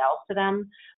new GLs to them.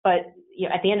 But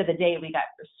at the end of the day, we got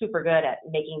super good at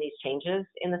making these changes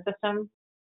in the system,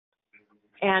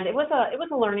 and it was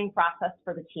a learning process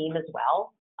for the team as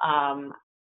well.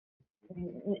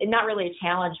 Not really a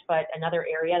challenge, but another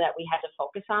area that we had to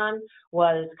focus on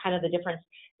was kind of the difference.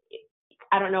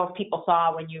 I don't know if people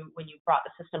saw when you brought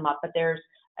the system up, but there's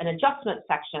an adjustment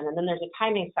section, and then there's a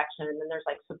timing section, and then there's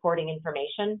like supporting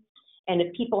information. And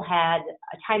if people had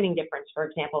a timing difference, for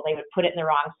example, they would put it in the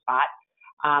wrong spot.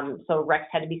 So Rex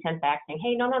had to be sent back saying,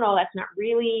 hey, no, that's not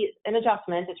really an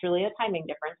adjustment. It's really a timing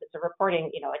difference. It's a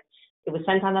reporting, it was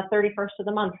sent on the 31st of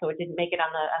the month, so it didn't make it on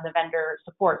the vendor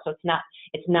support. So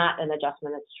it's not an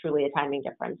adjustment. It's truly a timing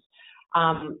difference.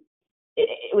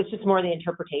 It was just more the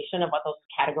interpretation of what those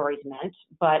categories meant.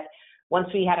 But once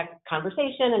we had a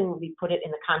conversation and we put it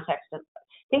in the context of,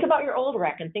 think about your old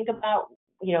rec and think about,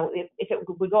 if it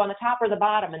would go on the top or the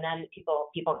bottom, and then people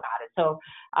got it. So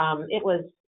I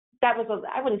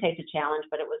wouldn't say it's a challenge,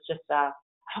 but it was just, oh,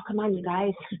 come on, you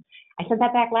guys. I sent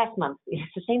that back last month.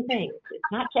 It's the same thing.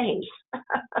 It's not changed.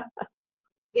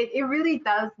 It really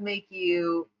does make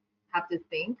you have to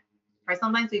think, right?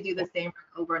 Sometimes we do the same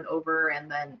over and over,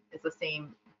 and then it's the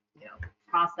same,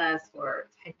 process for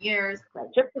 10 years. Right.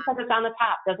 Just because it's on the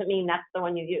top doesn't mean that's the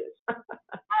one you use.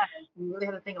 You really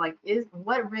have to think like,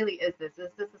 what really is this? Is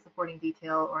this a supporting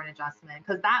detail or an adjustment?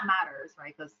 Because that matters,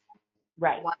 right? Because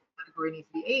one category needs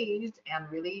to be aged and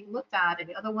really looked at, and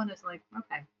the other one is like,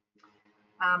 okay.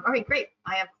 All right, great.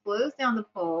 I have closed down the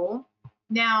poll.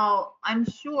 Now, I'm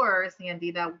sure,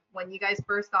 Sandy, that when you guys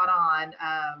first got on,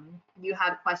 you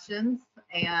had questions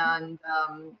and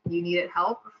you needed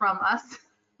help from us.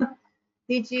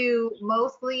 Did you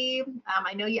mostly,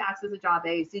 I know you asked us a job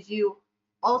aids, did you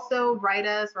also write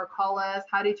us or call us?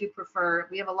 How did you prefer?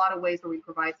 We have a lot of ways where we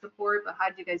provide support, but how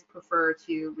did you guys prefer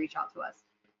to reach out to us?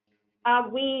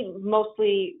 We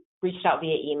mostly reached out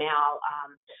via email.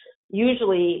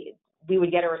 Usually we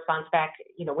would get a response back,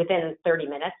 within 30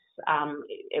 minutes.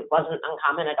 It wasn't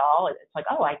uncommon at all. It's like,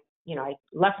 oh, I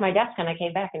left my desk and I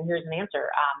came back and here's an answer.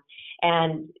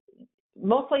 And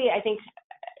mostly,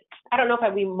 I don't know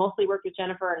if we mostly worked with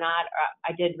Jennifer or not.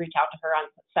 I did reach out to her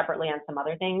separately on some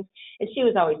other things, and she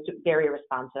was always very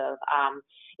responsive.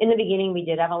 In the beginning, we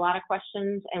did have a lot of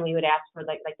questions, and we would ask for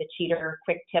like the cheater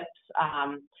quick tips,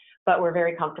 but we're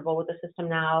very comfortable with the system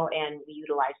now, and we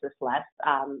utilize this less.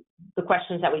 The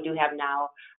questions that we do have now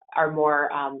are more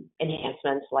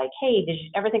enhancements like, hey, did you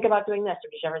ever think about doing this, or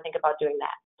did you ever think about doing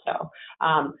that? So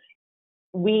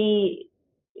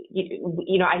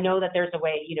I know that there's a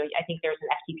way, I think there's an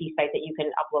FTP site that you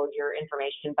can upload your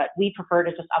information, but we prefer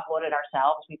to just upload it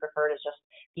ourselves. We prefer to just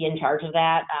be in charge of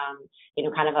that,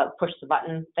 kind of a push the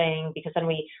button thing, because then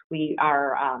we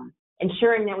are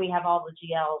ensuring that we have all the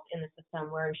GLs in the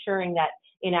system. We're ensuring that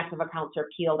inactive accounts are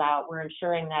peeled out. We're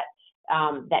ensuring that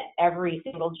that every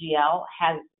single GL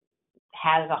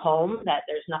has a home, that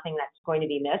there's nothing that's going to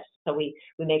be missed. So we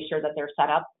make sure that they're set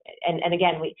up. And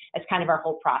again, it's kind of our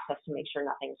whole process to make sure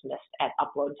nothing's missed at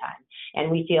upload time.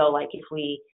 And we feel like if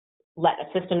we let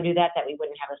a system do that we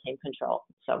wouldn't have the same control.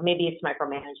 So maybe it's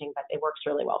micromanaging, but it works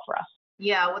really well for us.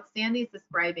 Yeah, what Sandy's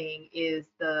describing is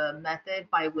the method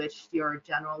by which your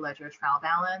general ledger trial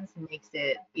balance makes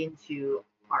it into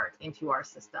our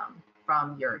system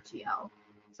from your GL.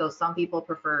 So some people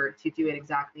prefer to do it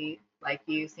exactly like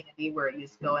you, Sandy, where you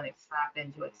just go and extract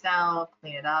into Excel,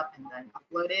 clean it up, and then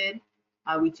upload it.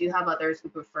 We do have others who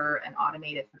prefer an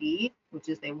automated feed, which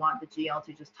is they want the GL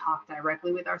to just talk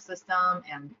directly with our system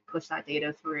and push that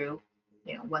data through,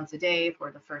 once a day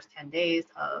for the first 10 days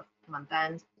of month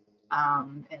end.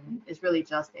 And it's really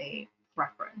just a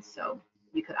preference. So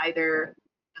you could either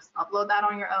just upload that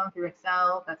on your own through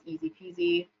Excel, that's easy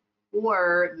peasy,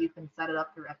 or you can set it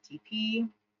up through FTP,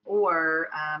 or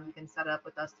you can set it up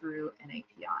with us through an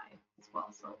API as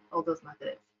well. So all those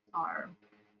methods are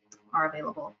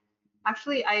available.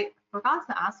 Actually, I forgot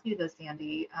to ask you this,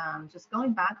 Sandy, just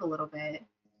going back a little bit.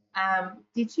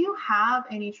 Did you have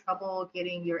any trouble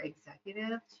getting your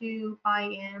executive to buy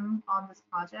in on this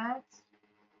project?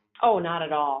 Oh, not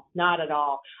at all. Not at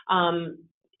all.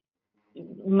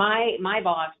 my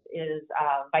boss is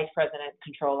vice president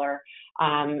controller.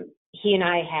 He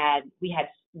and we had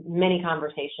many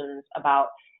conversations about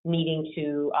needing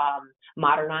to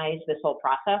modernize this whole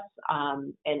process.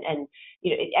 And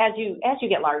you know, as you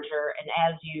get larger and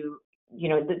as you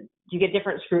get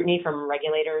different scrutiny from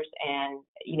regulators, and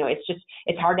you know,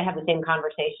 it's hard to have the same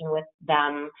conversation with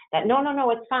them that no,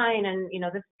 it's fine, and you know,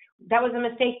 that was a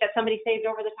mistake that somebody saved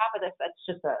over the top of this. That's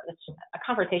just a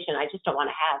conversation I just don't want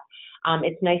to have.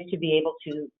 It's nice to be able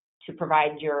to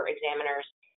provide your examiners,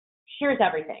 here's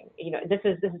everything. You know, this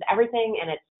is everything,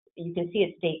 and you can see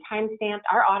it's date time stamped.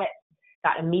 Our audits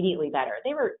got immediately better.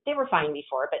 They were fine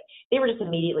before, but they were just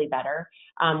immediately better.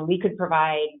 We could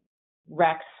provide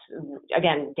recs,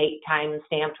 again, date time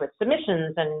stamped with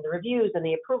submissions and the reviews and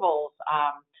the approvals.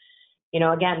 You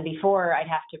know, again, before I'd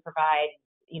have to provide,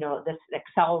 you know, this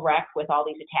Excel rec with all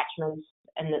these attachments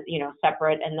and you know,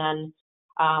 separate, and then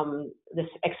this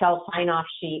Excel sign-off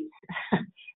sheet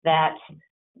that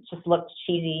just looked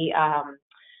cheesy.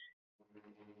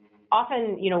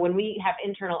 Often, you know, when we have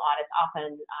internal audits,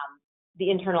 often the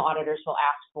internal auditors will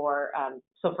ask for,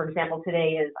 so for example,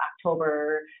 today is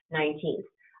October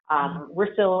 19th.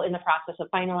 We're still in the process of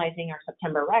finalizing our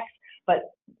September recs,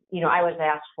 but, you know, I was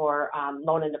asked for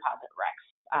loan and deposit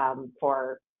recs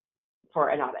for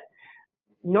an audit.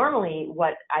 Normally,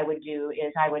 what I would do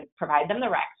is I would provide them the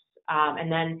recs,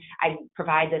 and then I'd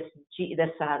provide this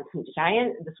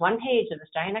one page of this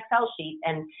giant Excel sheet,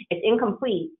 and it's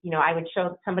incomplete. You know,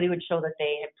 somebody would show that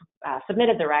they had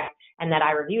submitted the rec and that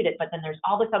I reviewed it, but then there's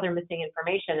all this other missing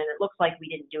information, and it looks like we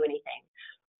didn't do anything.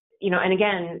 You know, and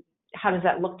again, how does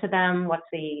that look to them? What's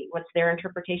their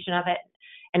interpretation of it?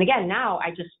 And again, now I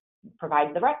just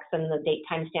provide the recs, and the date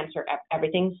timestamps are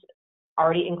everything's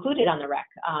already included on the rec.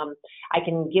 I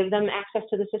can give them access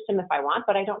to the system if I want,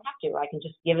 but I don't have to. I can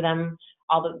just give them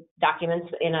all the documents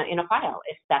in a file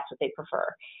if that's what they prefer.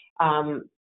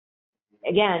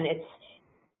 Again,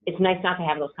 it's nice not to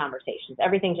have those conversations.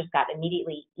 Everything just got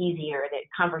immediately easier. The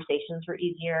conversations were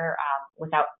easier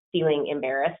without feeling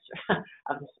embarrassed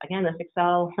of this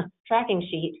Excel tracking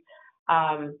sheet.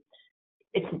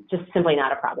 It's just simply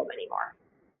not a problem anymore.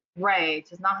 Right,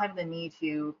 just not having the need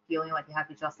to feeling like you have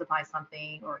to justify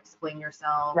something or explain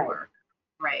yourself, right. Or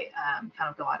kind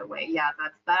of go out of way. Yeah,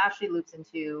 that actually loops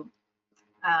into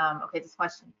this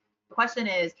question. The question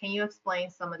is, can you explain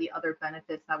some of the other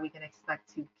benefits that we can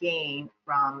expect to gain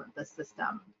from the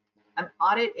system? An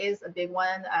audit is a big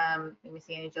one. Let me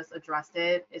see, Annie just addressed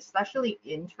it, especially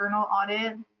internal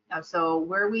audit. So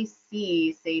where we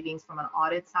see savings from an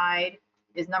audit side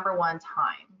is number one,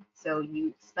 time. So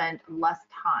you spend less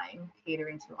time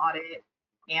catering to audit,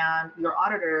 and your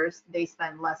auditors, they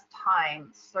spend less time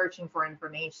searching for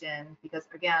information because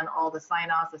again, all the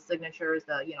sign-offs, the signatures,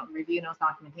 the review notes,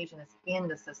 documentation is in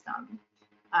the system.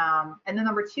 And then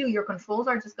number two, your controls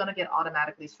are just going to get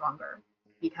automatically stronger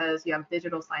because you have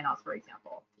digital sign-offs, for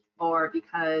example, or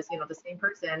because the same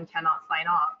person cannot sign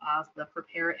off as the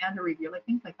preparer and the reviewer, like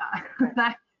things like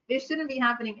that. It shouldn't be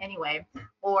happening anyway.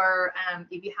 Or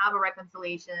if you have a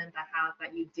reconciliation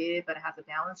that you did, but it has a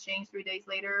balance change 3 days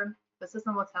later, the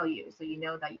system will tell you, so you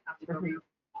know that you have to go read it,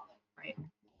 right?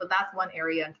 So that's one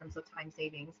area in terms of time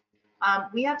savings.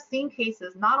 We have seen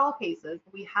cases, not all cases,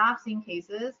 but we have seen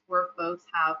cases where folks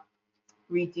have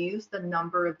reduced the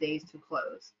number of days to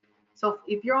close. So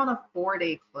if you're on a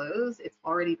 4-day close, it's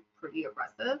already pretty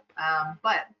aggressive.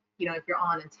 But if you're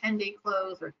on a 10-day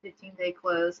close or 15-day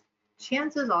close,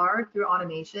 chances are through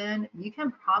automation, you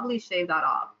can probably shave that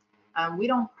off. We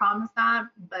don't promise that,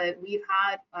 but we've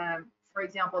had, for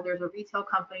example, there's a retail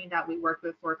company that we worked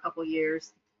with for a couple of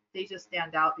years. They just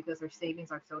stand out because their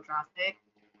savings are so drastic.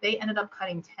 They ended up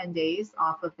cutting 10 days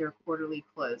off of their quarterly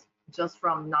close just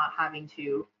from not having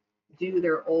to do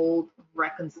their old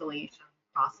reconciliation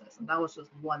process. And that was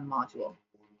just one module.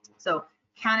 So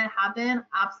can it happen?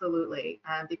 Absolutely.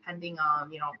 Depending on,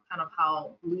 kind of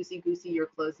how loosey-goosey your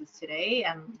close is today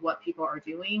and what people are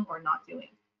doing or not doing.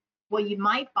 What you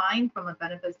might find from a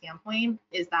benefit standpoint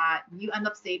is that you end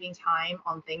up saving time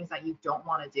on things that you don't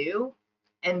want to do.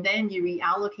 And then you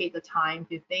reallocate the time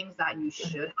to things that you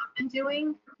should have been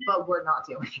doing, but were not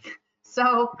doing.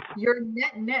 So you're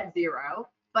net zero,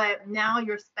 but now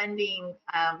you're spending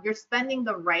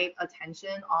the right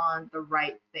attention on the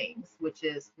right things, which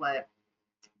is what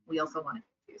we also wanted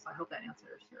to do. So I hope that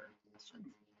answers your questions.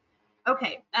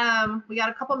 Okay, we got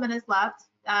a couple minutes left.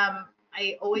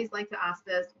 I always like to ask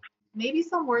this, maybe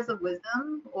some words of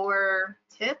wisdom or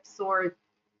tips or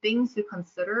things to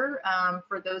consider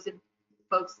for those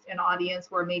folks in the audience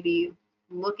who are maybe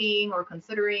looking or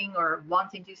considering or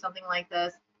wanting to do something like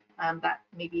this, that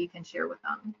maybe you can share with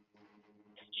them.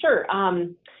 Sure.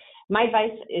 My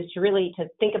advice is to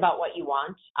think about what you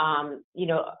want.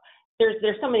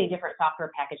 There's so many different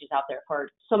software packages out there for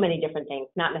so many different things,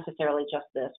 not necessarily just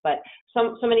this, but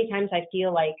so many times I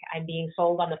feel like I'm being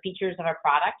sold on the features of a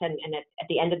product, and at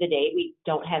the end of the day, we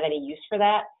don't have any use for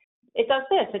that. It does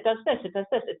this, it does this, it does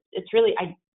this. It's really,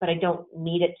 but I don't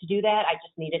need it to do that. I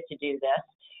just need it to do this.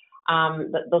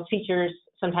 Those features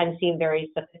sometimes seem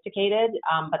very sophisticated,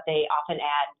 but they often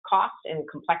add cost and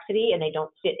complexity, and they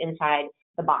don't fit inside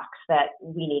the box that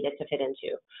we need it to fit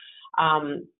into.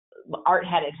 Art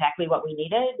had exactly what we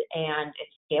needed, and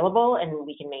it's scalable, and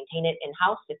we can maintain it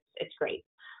in-house. It's great.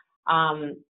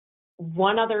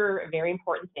 One other very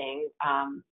important thing,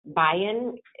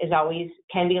 buy-in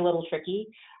can be a little tricky.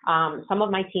 Some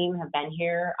of my team have been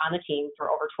here on the team for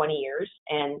over 20 years,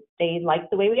 and they like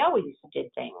the way we always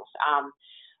did things.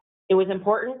 It was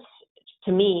important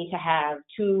to me to have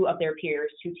two of their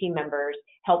peers, two team members,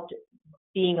 helped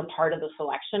being a part of the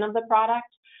selection of the product.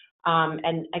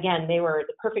 And again, they were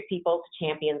the perfect people to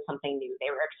champion something new. They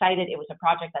were excited. It was a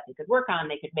project that they could work on.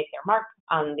 They could make their mark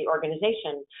on the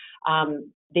organization.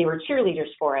 They were cheerleaders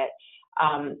for it.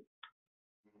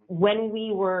 When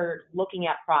we were looking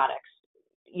at products,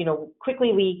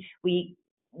 quickly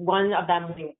one of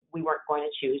them we weren't going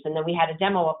to choose. And then we had a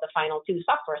demo of the final two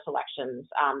software selections,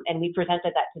 and we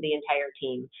presented that to the entire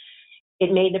team.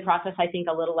 It made the process, I think,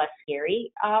 a little less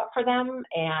scary for them.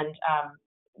 And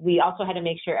we also had to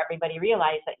make sure everybody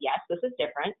realized that, yes, this is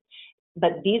different,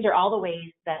 but these are all the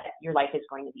ways that your life is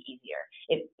going to be easier.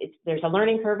 There's a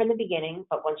learning curve in the beginning,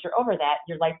 but once you're over that,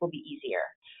 your life will be easier.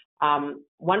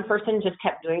 One person just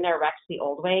kept doing their recs the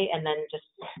old way, and then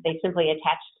they simply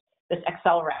attached this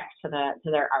Excel rec to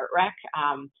their art rec.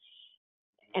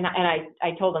 And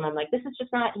I told them, I'm like, this is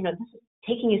just not, this is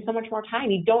taking you so much more time.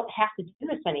 You don't have to do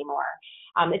this anymore.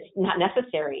 It's not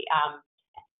necessary.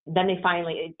 Then they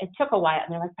finally, it took a while,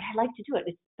 and they're like, but I like to do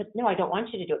it. But no, I don't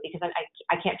want you to do it because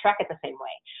I can't track it the same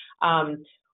way.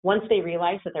 Once they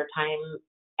realized that their time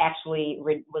actually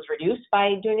was reduced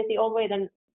by doing it the old way, then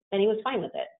he was fine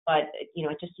with it. But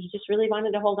he just really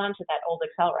wanted to hold on to that old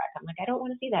Excel rec. I'm like, I don't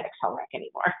want to see that Excel rec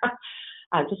anymore.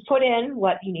 Just put in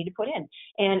what you need to put in.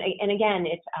 And again,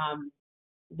 it's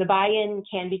the buy-in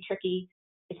can be tricky.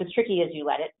 It's as tricky as you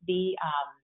let it be.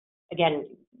 Again,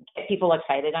 get people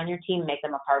excited on your team, make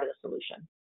them a part of the solution.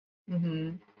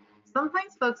 Mm-hmm.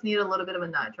 Sometimes folks need a little bit of a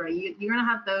nudge, right? You're going to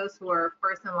have those who are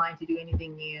first in line to do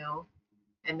anything new,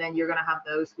 and then you're going to have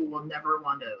those who will never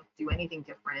want to do anything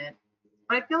different.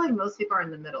 But I feel like most people are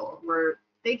in the middle where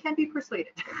they can be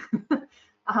persuaded.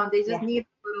 They just need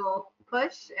a little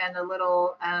push and a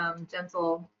little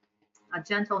gentle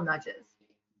nudges.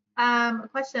 A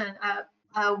question.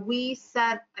 Can we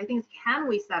set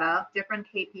up different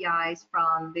KPIs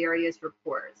from various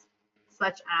reports,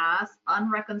 such as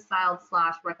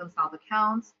unreconciled/reconciled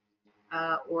accounts,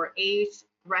 or aged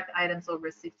rec items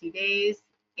over 60 days,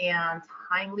 and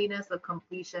timeliness of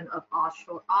completion of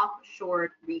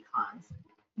offshore recons?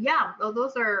 Yeah,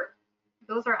 those are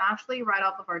actually right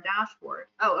off of our dashboard.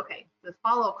 Oh, okay. The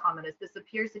follow comment is, this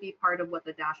appears to be part of what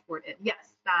the dashboard is.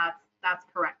 Yes, that's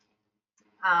correct.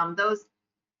 Those,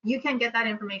 you can get that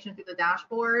information through the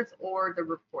dashboards or the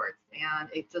reports, and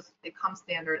it comes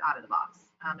standard out of the box.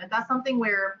 And that's something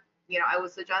where, I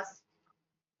would suggest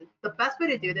the best way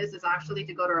to do this is actually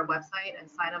to go to our website and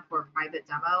sign up for a private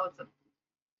demo. It's a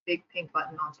big pink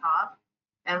button on top.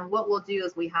 And what we'll do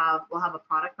is we'll have a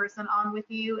product person on with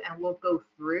you, and we'll go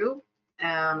through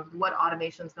what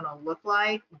automation is going to look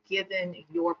like given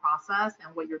your process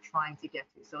and what you're trying to get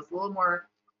to. So it's a little more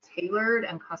tailored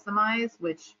and customized,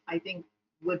 which I think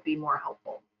would be more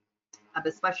helpful,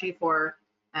 especially for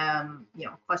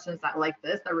questions like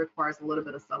this that requires a little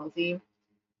bit of subtlety.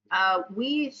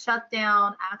 We shut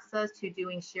down access to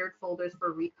doing shared folders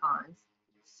for recons,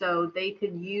 so they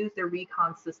could use the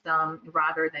recon system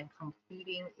rather than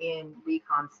completing in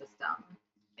recon system,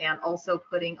 and also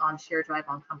putting on shared drive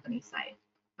on company site.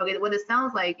 Okay, what it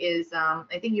sounds like is I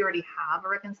think you already have a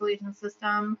reconciliation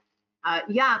system.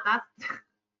 Yeah, that's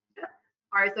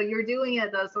all right. So you're doing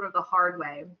it the sort of the hard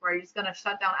way, where you're just going to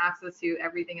shut down access to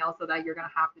everything else so that you're going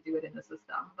to have to do it in the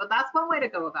system. But that's one way to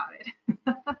go about it.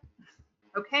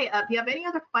 Okay, if you have any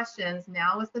other questions,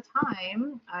 now is the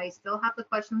time. I still have the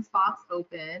questions box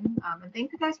open. And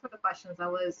thank you guys for the questions. That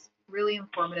was really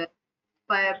informative.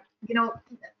 But,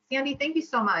 Sandy, thank you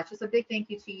so much. Just a big thank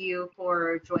you to you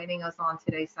for joining us on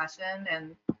today's session.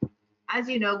 And as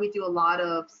you know, we do a lot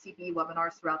of CPE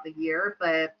webinars throughout the year,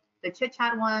 but the chit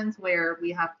chat ones where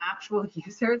we have actual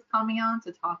users coming on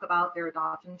to talk about their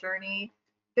adoption journey,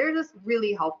 they're just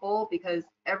really helpful because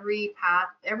every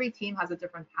team has a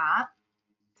different path.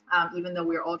 even though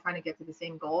we're all trying to get to the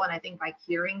same goal. And I think by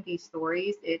hearing these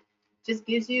stories, it just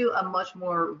gives you a much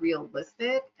more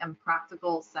realistic and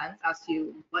practical sense as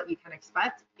to what you can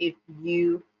expect if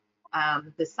you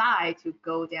decide to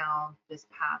go down this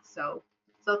path. So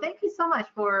thank you so much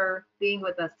for being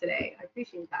with us today. I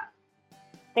appreciate that.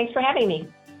 Thanks for having me.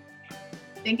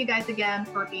 Thank you guys again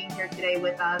for being here today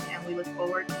with us, and we look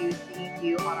forward to seeing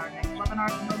you on our next webinar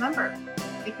in November.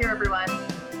 Take care, everyone.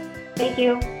 Thank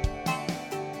you.